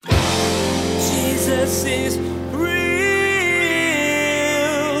Jesus is real.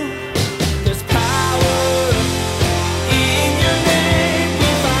 There's power in your name. We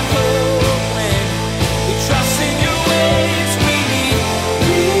find hope when we trust in your ways. We need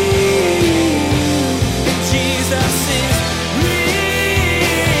real. Jesus is real.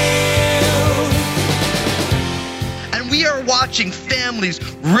 And we are watching families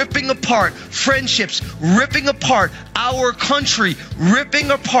ripping apart, friendships ripping apart, our country ripping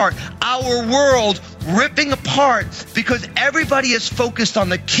apart, our world ripping apart, because everybody is focused on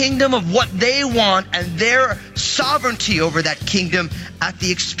the kingdom of what they want and their sovereignty over that kingdom at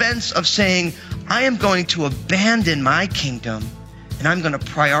the expense of saying, I am going to abandon my kingdom and I'm going to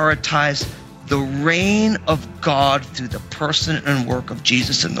prioritize the reign of God through the person and work of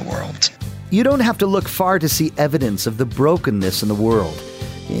Jesus in the world. You don't have to look far to see evidence of the brokenness in the world.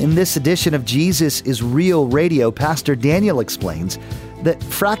 In this edition of Jesus is Real Radio, Pastor Daniel explains that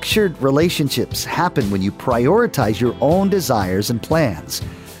fractured relationships happen when you prioritize your own desires and plans.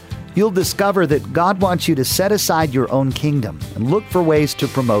 You'll discover that God wants you to set aside your own kingdom and look for ways to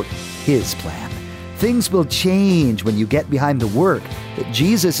promote His plan. Things will change when you get behind the work that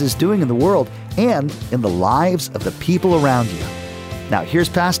Jesus is doing in the world and in the lives of the people around you. Now, here's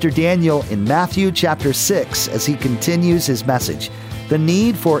Pastor Daniel in Matthew chapter 6 as he continues his message, the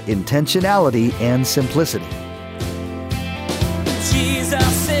need for intentionality and simplicity.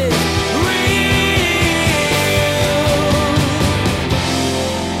 Jesus is real.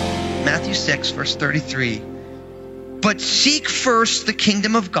 Matthew 6, verse 33. But seek first the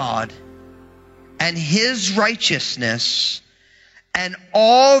kingdom of God and His righteousness, and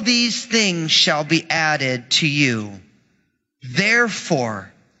all these things shall be added to you.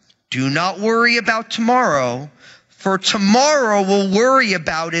 Therefore, do not worry about tomorrow, for tomorrow will worry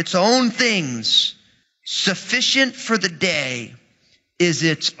about its own things. Sufficient for the day is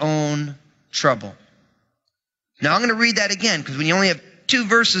its own trouble. Now I'm going to read that again, because when you only have 2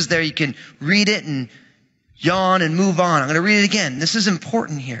 verses there, you can read it and yawn and move on. I'm going to read it again. This is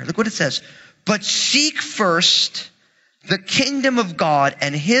important here. Look what it says. But seek first the kingdom of God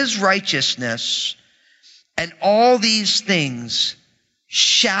and His righteousness, and all these things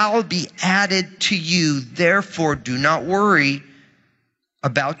shall be added to you. Therefore, do not worry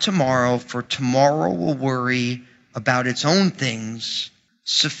about tomorrow, for tomorrow will worry about its own things.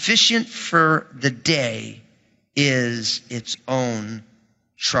 Sufficient for the day is its own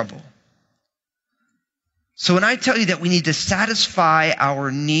trouble. So when I tell you that we need to satisfy our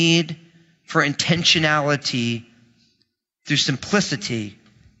need for intentionality through simplicity,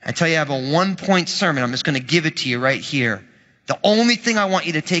 I tell you I have a 1-point sermon. I'm just going to give it to you right here. The only thing I want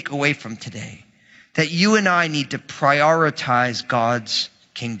you to take away from today, that you and I need to prioritize God's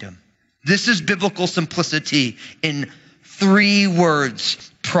kingdom. This is biblical simplicity in 3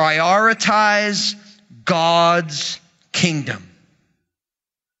 words. Prioritize God's kingdom.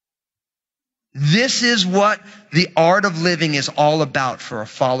 This is what the art of living is all about for a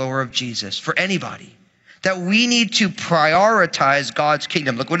follower of Jesus, for anybody. That we need to prioritize God's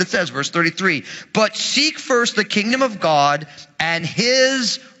kingdom. Look what it says, verse 33. But seek first the kingdom of God and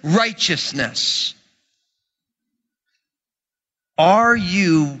His righteousness. Are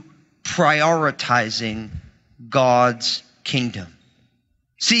you prioritizing God's kingdom?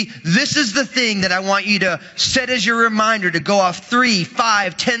 See, this is the thing that I want you to set as your reminder to go off 3,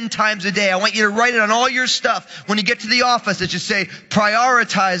 5, 10 times a day. I want you to write it on all your stuff. When you get to the office, it should say,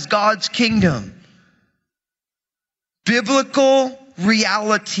 prioritize God's kingdom. Biblical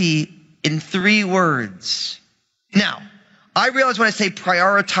reality in 3 words. Now, I realize when I say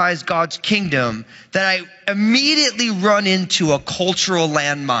prioritize God's kingdom that I immediately run into a cultural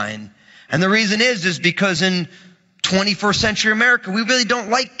landmine. And the reason is because in 21st century America, we really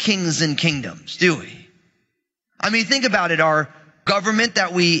don't like kings and kingdoms, do we? I mean, think about it. Our government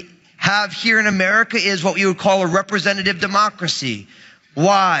that we have here in America is what we would call a representative democracy.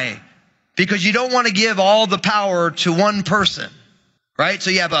 Why? Because you don't want to give all the power to one person, right? So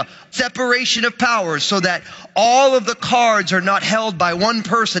you have a separation of powers so that all of the cards are not held by one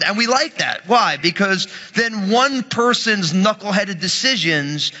person. And we like that. Why? Because then one person's knuckleheaded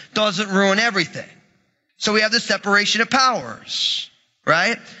decisions doesn't ruin everything. So we have the separation of powers,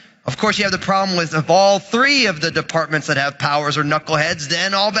 right? Of course, you have the problem with if all 3 of the departments that have powers are knuckleheads,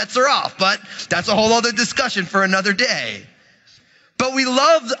 then all bets are off. But that's a whole other discussion for another day. But we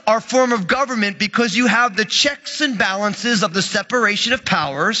love our form of government because you have the checks and balances of the separation of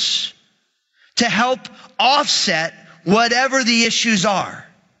powers to help offset whatever the issues are.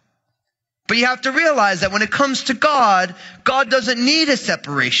 But you have to realize that when it comes to God, God doesn't need a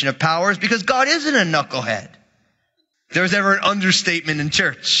separation of powers because God isn't a knucklehead. If there's ever an understatement in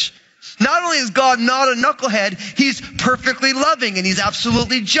church. Not only is God not a knucklehead, he's perfectly loving and he's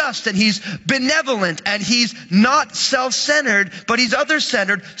absolutely just and he's benevolent and he's not self-centered, but he's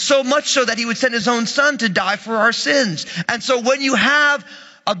other-centered, so much so that he would send his own son to die for our sins. And so when you have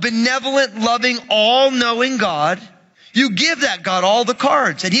a benevolent, loving, all-knowing God, you give that God all the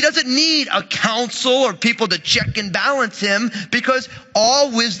cards. And he doesn't need a council or people to check and balance him, because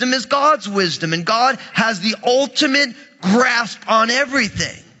all wisdom is God's wisdom. And God has the ultimate grasp on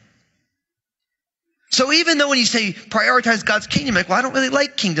everything. So even though when you say prioritize God's kingdom, like, well, I don't really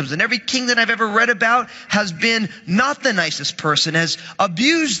like kingdoms. And every king that I've ever read about has been not the nicest person, has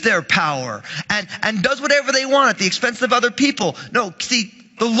abused their power and does whatever they want at the expense of other people. No, see,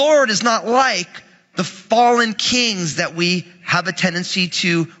 the Lord is not like the fallen kings that we have a tendency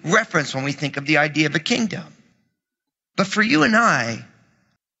to reference when we think of the idea of a kingdom. But for you and I,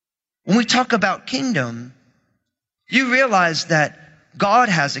 when we talk about kingdom, you realize that God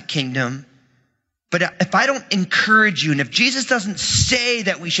has a kingdom. But if I don't encourage you, and if Jesus doesn't say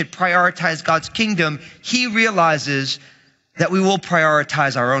that we should prioritize God's kingdom, he realizes that we will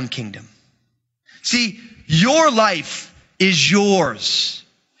prioritize our own kingdom. See, your life is yours.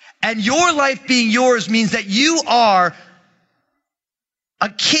 And your life being yours means that you are a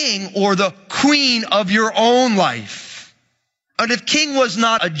king or the queen of your own life. And if king was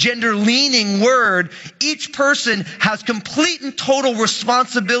not a gender-leaning word, each person has complete and total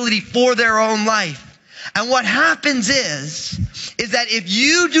responsibility for their own life. And what happens is that if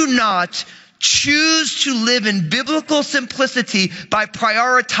you do not choose to live in biblical simplicity by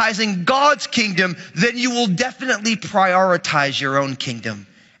prioritizing God's kingdom, then you will definitely prioritize your own kingdom.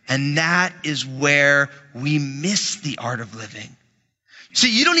 And that is where we miss the art of living.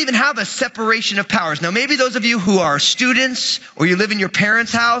 See, you don't even have a separation of powers. Now, maybe those of you who are students or you live in your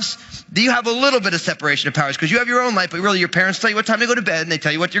parents' house, you have a little bit of separation of powers because you have your own life, but really your parents tell you what time to go to bed and they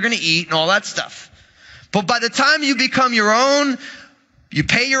tell you what you're going to eat and all that stuff. But by the time you become your own, you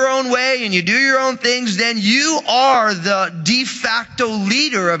pay your own way and you do your own things, then you are the de facto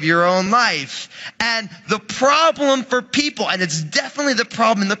leader of your own life. And the problem for people, and it's definitely the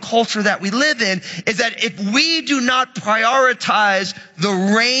problem in the culture that we live in, is that if we do not prioritize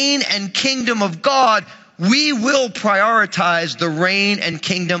the reign and kingdom of God, we will prioritize the reign and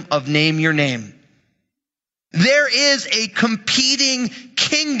kingdom of name your name. There is a competing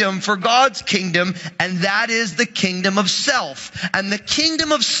kingdom for God's kingdom, and that is the kingdom of self. And the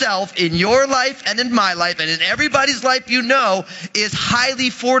kingdom of self in your life and in my life and in everybody's life you know is highly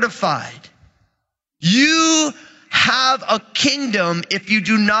fortified. You have a kingdom if you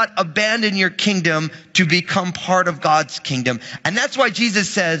do not abandon your kingdom to become part of God's kingdom. And that's why Jesus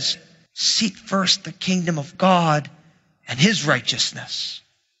says, seek first the kingdom of God and his righteousness.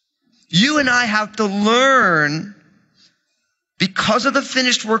 You and I have to learn, because of the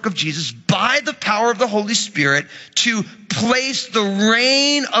finished work of Jesus, by the power of the Holy Spirit, to place the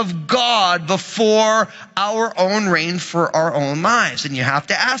reign of God before our own reign for our own lives. And you have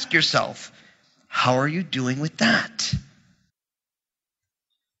to ask yourself, how are you doing with that?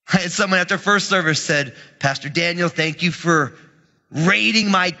 I had someone after first service said, Pastor Daniel, thank you for raiding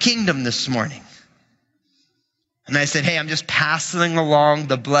my kingdom this morning. And I said, hey, I'm just passing along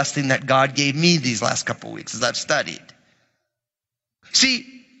the blessing that God gave me these last couple of weeks as I've studied. See,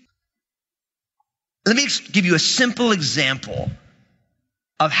 let me give you a simple example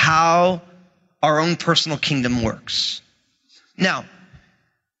of how our own personal kingdom works. Now,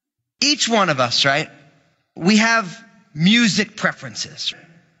 each one of us, right, we have music preferences.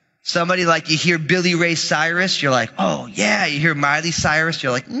 Somebody like, you hear Billy Ray Cyrus, you're like, oh yeah. You hear Miley Cyrus,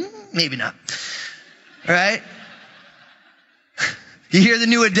 you're like, maybe not. Right? You hear the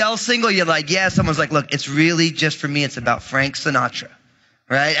new Adele single, you're like, yeah. Someone's like, look, it's really just for me, it's about Frank Sinatra.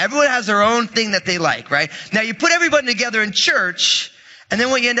 Right? Everyone has their own thing that they like, right? Now you put everybody together in church, and then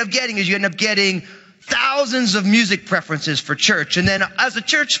what you end up getting is you end up getting thousands of music preferences for church. And then as a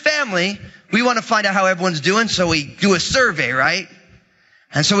church family, we want to find out how everyone's doing, so we do a survey, right?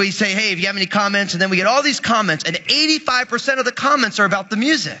 And so we say, hey, if you have any comments, and then we get all these comments, and 85% of the comments are about the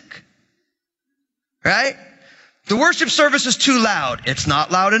music. Right? The worship service is too loud. It's not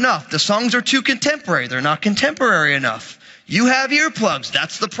loud enough. The songs are too contemporary. They're not contemporary enough. You have earplugs.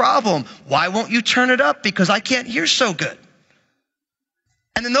 That's the problem. Why won't you turn it up? Because I can't hear so good.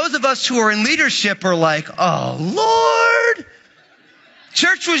 And then those of us who are in leadership are like, oh, Lord,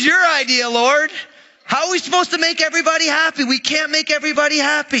 church was your idea, Lord. How are we supposed to make everybody happy? We can't make everybody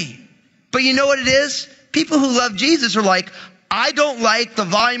happy. But you know what it is? People who love Jesus are like, I don't like the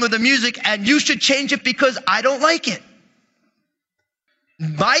volume of the music, and you should change it because I don't like it.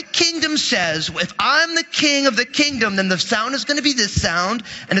 My kingdom says, if I'm the king of the kingdom, then the sound is going to be this sound,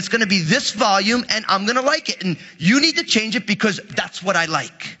 and it's going to be this volume, and I'm going to like it. And you need to change it because that's what I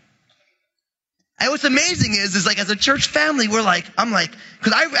like. And what's amazing is like as a church family, I'm like,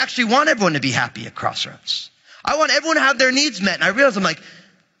 because I actually want everyone to be happy at Crossroads. I want everyone to have their needs met. And I realize I'm like,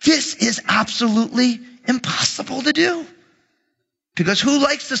 this is absolutely impossible to do. Because who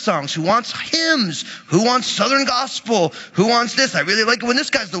likes the songs? Who wants hymns? Who wants Southern gospel? Who wants this? I really like it when this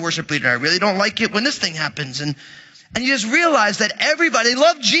guy's the worship leader. I really don't like it when this thing happens. And you just realize that everybody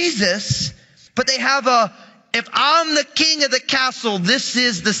loves Jesus, but they have if I'm the king of the castle, this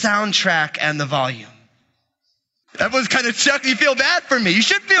is the soundtrack and the volume. Everyone's kind of chuckling. You feel bad for me. You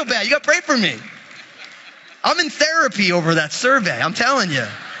should feel bad. You got to pray for me. I'm in therapy over that survey. I'm telling you.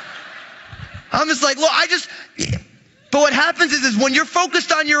 I'm just like, but what happens is when you're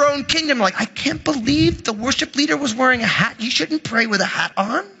focused on your own kingdom, like, I can't believe the worship leader was wearing a hat. You shouldn't pray with a hat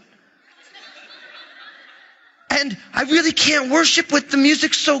on. And I really can't worship with the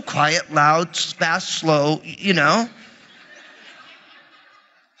music so quiet, loud, fast, slow, And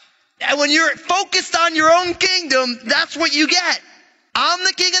when you're focused on your own kingdom, that's what you get. I'm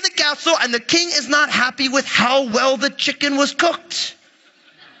the king of the castle, and the king is not happy with how well the chicken was cooked.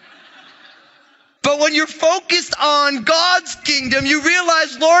 But when you're focused on God's kingdom, you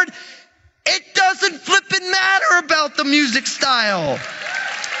realize, Lord, it doesn't flippin' matter about the music style.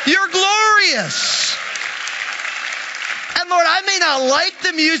 You're glorious. And Lord, I may not like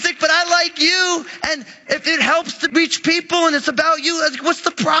the music, but I like you. And if it helps to reach people and it's about you, what's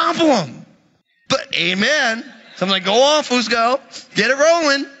the problem? But amen. So I'm like, go on, Fusco. Get it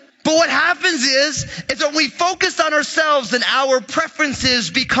rolling. But what happens is when we focus on ourselves and our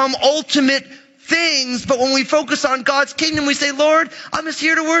preferences become ultimate things. But when we focus on God's kingdom, we say, Lord, I'm just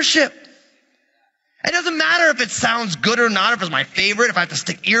here to worship. It doesn't matter if it sounds good or not, if it's my favorite, if I have to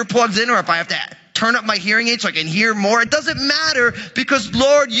stick earplugs in, or if I have to turn up my hearing aid so I can hear more. It doesn't matter because,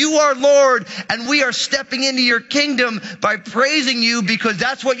 Lord, you are Lord, and we are stepping into your kingdom by praising you because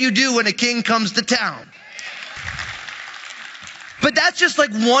that's what you do when a king comes to town. But that's just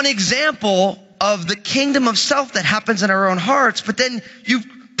like one example of the kingdom of self that happens in our own hearts. But then you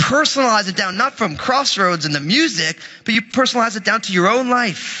personalize it down, not from Crossroads and the music, but you personalize it down to your own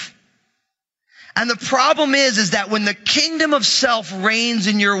life. And the problem is that when the kingdom of self reigns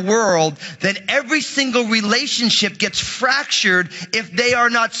in your world, then every single relationship gets fractured if they are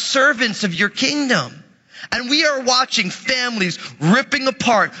not servants of your kingdom. And we are watching families ripping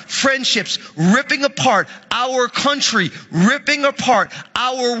apart, friendships ripping apart, our country ripping apart,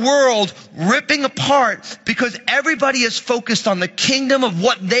 our world ripping apart because everybody is focused on the kingdom of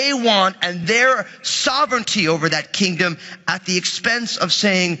what they want and their sovereignty over that kingdom at the expense of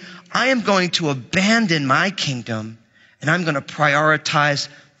saying, I am going to abandon my kingdom and I'm going to prioritize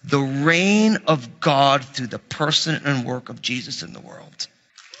the reign of God through the person and work of Jesus in the world.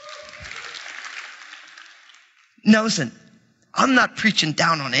 Now listen, I'm not preaching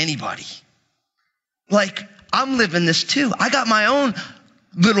down on anybody. Like, I'm living this too. I got my own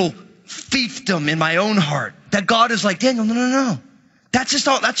little fiefdom in my own heart that God is like, Daniel, no. That's just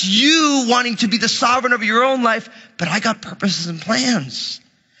all, that's you wanting to be the sovereign of your own life, but I got purposes and plans.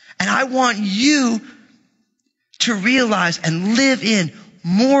 And I want you to realize and live in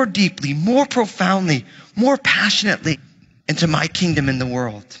more deeply, more profoundly, more passionately into my kingdom in the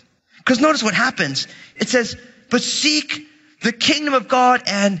world. Because notice what happens. It says, but seek the kingdom of God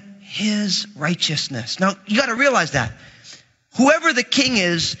and his righteousness. Now, you got to realize that. Whoever the king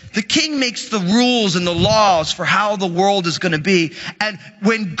is, the king makes the rules and the laws for how the world is going to be. And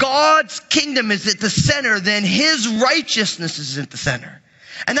when God's kingdom is at the center, then his righteousness is at the center.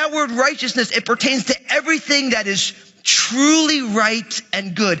 And that word righteousness, it pertains to everything that is truly right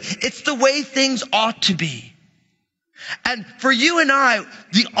and good. It's the way things ought to be. And for you and I,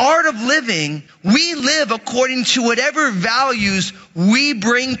 the art of living, we live according to whatever values we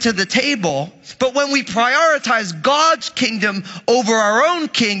bring to the table. But when we prioritize God's kingdom over our own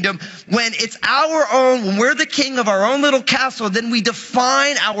kingdom, when it's our own, when we're the king of our own little castle, then we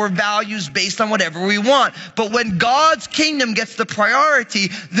define our values based on whatever we want. But when God's kingdom gets the priority,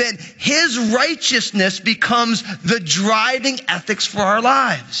 then his righteousness becomes the driving ethics for our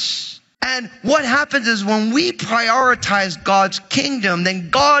lives. And what happens is when we prioritize God's kingdom, then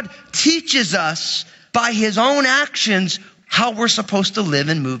God teaches us by his own actions how we're supposed to live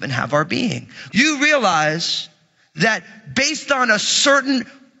and move and have our being. You realize that based on a certain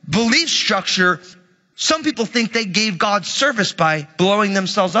belief structure, some people think they gave God service by blowing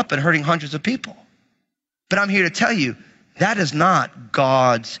themselves up and hurting hundreds of people. But I'm here to tell you, that is not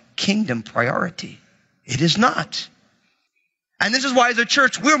God's kingdom priority. It is not. And this is why as a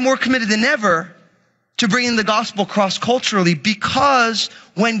church, we're more committed than ever to bringing the gospel cross-culturally, because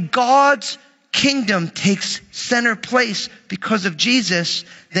when God's kingdom takes center place because of Jesus,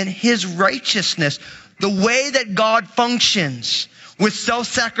 then his righteousness, the way that God functions with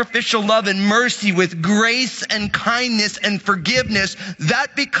self-sacrificial love and mercy, with grace and kindness and forgiveness,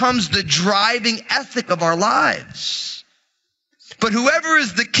 that becomes the driving ethic of our lives. But whoever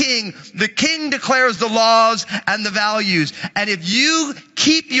is the king declares the laws and the values. And if you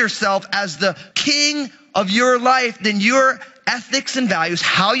keep yourself as the king of your life, then your ethics and values,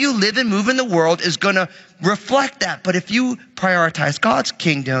 how you live and move in the world, is going to reflect that. But if you prioritize God's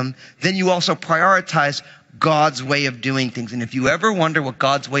kingdom, then you also prioritize God's way of doing things. And if you ever wonder what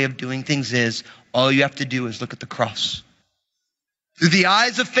God's way of doing things is, all you have to do is look at the cross. Through the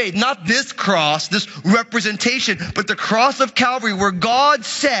eyes of faith, not this cross, this representation, but the cross of Calvary, where God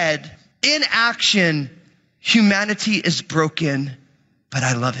said in action, humanity is broken, but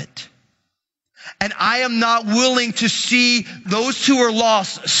I love it. And I am not willing to see those who are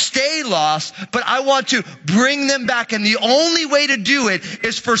lost stay lost, but I want to bring them back. And the only way to do it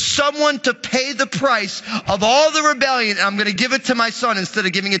is for someone to pay the price of all the rebellion. And I'm going to give it to my son instead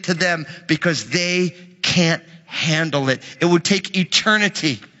of giving it to them, because they can't handle it. It would take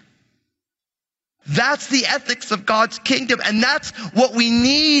eternity. That's the ethics of God's kingdom. And that's what we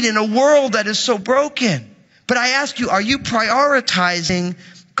need in a world that is so broken. But I ask you, are you prioritizing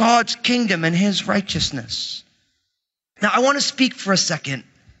God's kingdom and his righteousness? Now, I want to speak for a second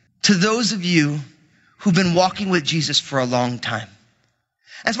to those of you who've been walking with Jesus for a long time.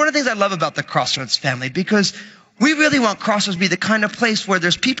 That's one of the things I love about the Crossroads family, because we really want Crossroads to be the kind of place where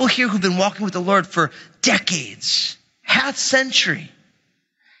there's people here who've been walking with the Lord for decades, half century.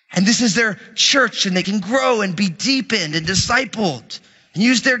 And this is their church, and they can grow and be deepened and discipled and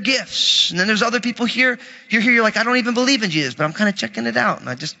use their gifts. And then there's other people here. You're here, you're like, I don't even believe in Jesus, but I'm kind of checking it out. And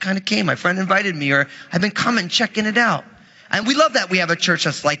I just kind of came. My friend invited me, or I've been coming, checking it out. And we love that we have a church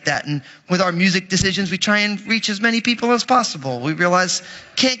that's like that. And with our music decisions, we try and reach as many people as possible. We realize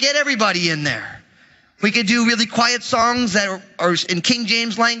can't get everybody in there. We could do really quiet songs that are in King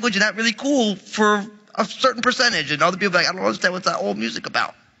James language, and that's really cool for a certain percentage. And other people are like, I don't understand what's that old music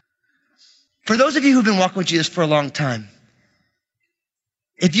about. For those of you who've been walking with Jesus for a long time,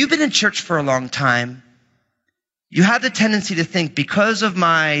 if you've been in church for a long time, you have the tendency to think, because of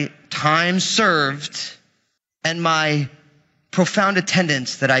my time served and my profound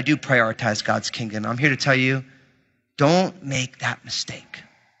attendance, that I do prioritize God's kingdom. I'm here to tell you, don't make that mistake.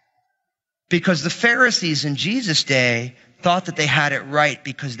 Because the Pharisees in Jesus' day thought that they had it right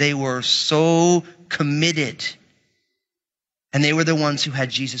because they were so committed. And they were the ones who had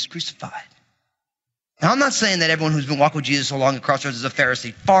Jesus crucified. Now, I'm not saying that everyone who's been walking with Jesus along the Crossroads is a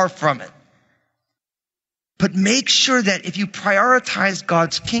Pharisee. Far from it. But make sure that if you prioritize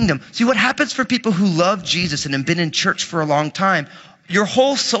God's kingdom, see what happens for people who love Jesus and have been in church for a long time, your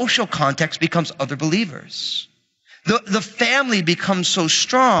whole social context becomes other believers. The family becomes so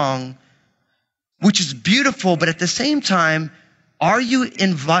strong, which is beautiful, but at the same time, are you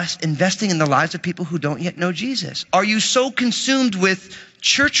investing in the lives of people who don't yet know Jesus? Are you so consumed with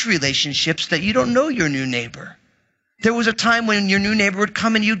church relationships that you don't know your new neighbor? There was a time when your new neighbor would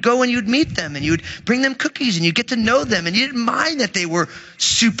come and you'd go and you'd meet them and you'd bring them cookies and you'd get to know them, and you didn't mind that they were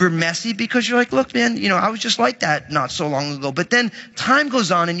super messy, because you're like, look, man, I was just like that not so long ago. But then time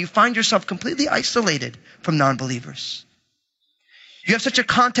goes on and you find yourself completely isolated from non-believers. You have such a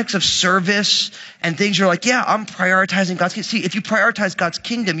context of service and things. You're like, yeah, I'm prioritizing God's kingdom. See, if you prioritize God's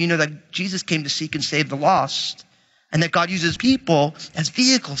kingdom, you know that Jesus came to seek and save the lost, and that God uses people as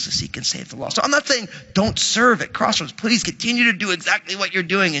vehicles to seek and save the lost. So I'm not saying don't serve at Crossroads. Please continue to do exactly what you're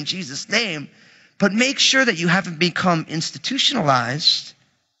doing in Jesus' name. But make sure that you haven't become institutionalized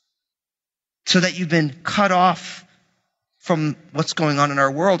so that you've been cut off from what's going on in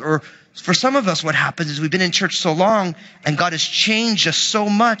our world. Or for some of us, what happens is we've been in church so long and God has changed us so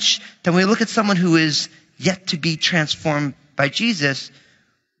much that when we look at someone who is yet to be transformed by Jesus,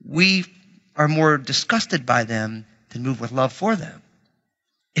 we are more disgusted by them than move with love for them.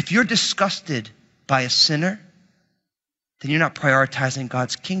 If you're disgusted by a sinner, then you're not prioritizing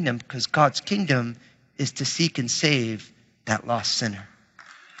God's kingdom, because God's kingdom is to seek and save that lost sinner.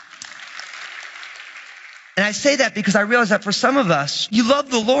 And I say that because I realize that for some of us, you love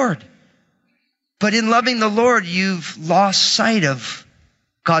the Lord. But in loving the Lord, you've lost sight of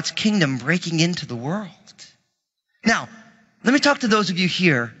God's kingdom breaking into the world. Now, let me talk to those of you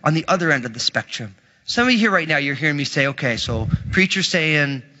here on the other end of the spectrum. Some of you here right now, you're hearing me say, okay, so preacher's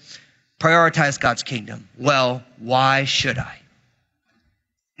saying prioritize God's kingdom. Well, why should I?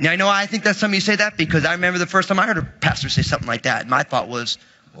 Now, I know I think that some of you say that because I remember the first time I heard a pastor say something like that. And my thought was,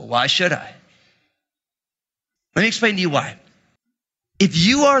 well, why should I? Let me explain to you why. If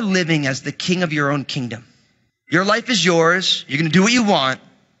you are living as the king of your own kingdom, your life is yours, you're going to do what you want.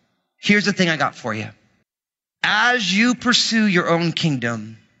 Here's the thing I got for you. As you pursue your own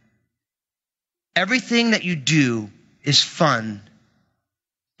kingdom, everything that you do is fun,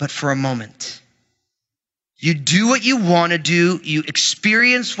 but for a moment. You do what you want to do, you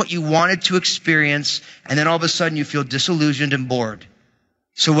experience what you wanted to experience, and then all of a sudden you feel disillusioned and bored.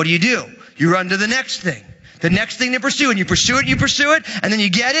 So what do? You run to the next thing to pursue, and you pursue it, and then you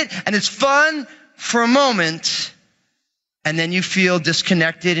get it, and it's fun for a moment, and then you feel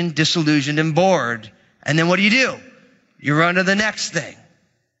disconnected and disillusioned and bored. And then what do? You run to the next thing.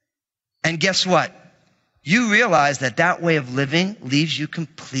 And guess what? You realize that way of living leaves you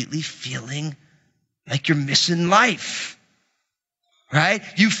completely feeling like you're missing life, right?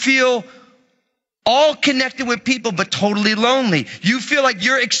 You feel all connected with people, but totally lonely. You feel like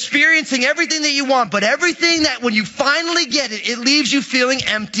you're experiencing everything that you want, but everything that when you finally get it, it leaves you feeling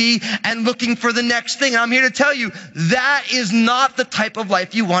empty and looking for the next thing. And I'm here to tell you, that is not the type of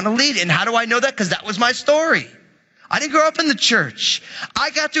life you want to lead. And how do I know that? Because that was my story. I didn't grow up in the church.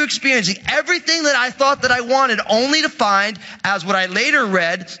 I got to experiencing everything that I thought that I wanted, only to find, as what I later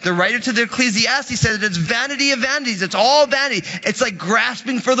read, the writer to the Ecclesiastes said that it's vanity of vanities. It's all vanity. It's like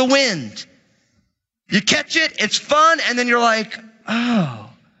grasping for the wind. You catch it, it's fun, and then you're like, oh.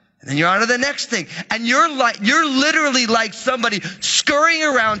 And then you're on to the next thing. And you're literally like somebody scurrying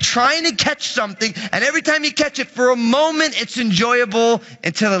around trying to catch something, and every time you catch it, for a moment, it's enjoyable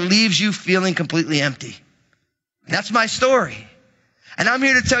until it leaves you feeling completely empty. That's my story. And I'm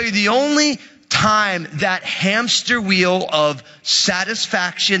here to tell you the only time that hamster wheel of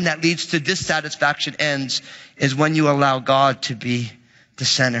satisfaction that leads to dissatisfaction ends is when you allow God to be the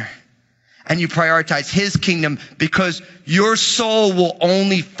center. And you prioritize His kingdom, because your soul will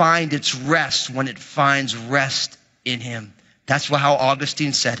only find its rest when it finds rest in Him. That's how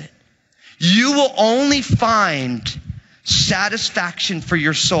Augustine said it. You will only find satisfaction for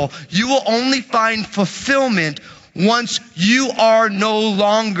your soul. You will only find fulfillment once you are no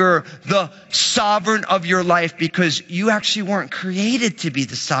longer the sovereign of your life, because you actually weren't created to be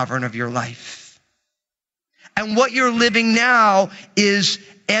the sovereign of your life. And what you're living now is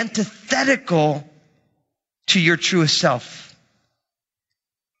antithetical to your truest self.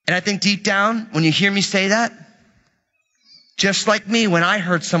 And I think deep down, when you hear me say that, just like me, when I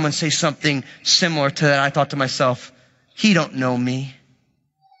heard someone say something similar to that, I thought to myself, he don't know me.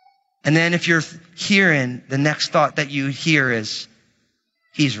 And then if you're hearing, the next thought that you hear is,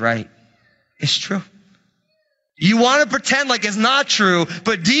 he's right. It's true. You want to pretend like it's not true,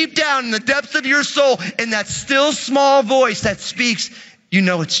 but deep down in the depths of your soul, in that still small voice that speaks, you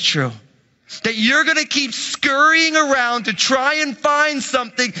know it's true. That you're going to keep scurrying around to try and find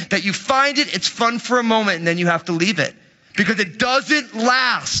something, that you find it, it's fun for a moment, and then you have to leave it because it doesn't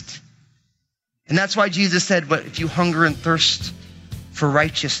last. And that's why Jesus said, but if you hunger and thirst for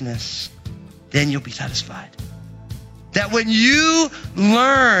righteousness, then you'll be satisfied. That when you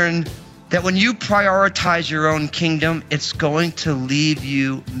learn that when you prioritize your own kingdom, it's going to leave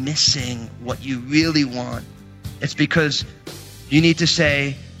you missing what you really want. It's because you need to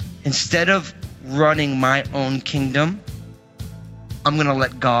say, instead of running my own kingdom, I'm going to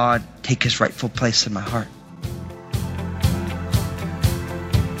let God take His rightful place in my heart.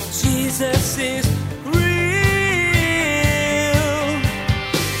 Jesus is real.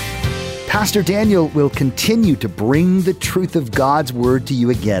 Pastor Daniel will continue to bring the truth of God's Word to you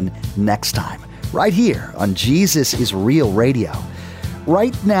again next time, right here on Jesus is Real Radio.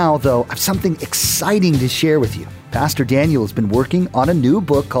 Right now, though, I have something exciting to share with you. Pastor Daniel has been working on a new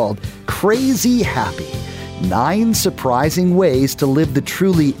book called Crazy Happy, 9 Surprising Ways to Live the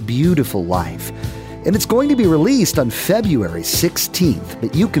Truly Beautiful Life. And it's going to be released on February 16th,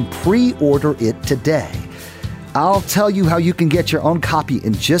 but you can pre-order it today. I'll tell you how you can get your own copy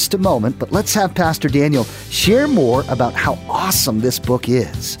in just a moment, but let's have Pastor Daniel share more about how awesome this book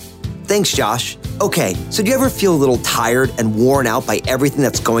is. Thanks, Josh. Okay, so do you ever feel a little tired and worn out by everything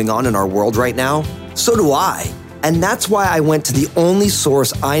that's going on in our world right now? So do I. And that's why I went to the only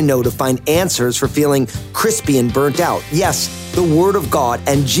source I know to find answers for feeling crispy and burnt out. Yes, the Word of God.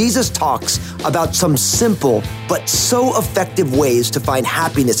 And Jesus talks about some simple but so effective ways to find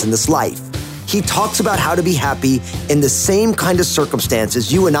happiness in this life. He talks about how to be happy in the same kind of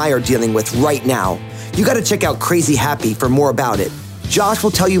circumstances you and I are dealing with right now. You got to check out Crazy Happy for more about it. Josh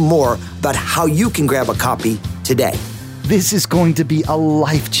will tell you more about how you can grab a copy today. This is going to be a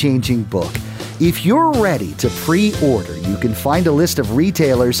life-changing book. If you're ready to pre-order, you can find a list of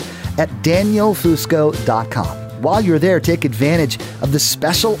retailers at danielfusco.com. While you're there, take advantage of the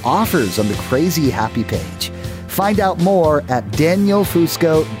special offers on the Crazy Happy page. Find out more at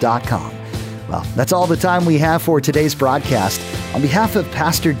danielfusco.com. Well, that's all the time we have for today's broadcast. On behalf of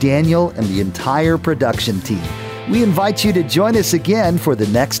Pastor Daniel and the entire production team, we invite you to join us again for the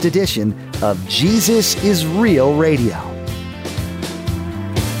next edition of Jesus is Real Radio.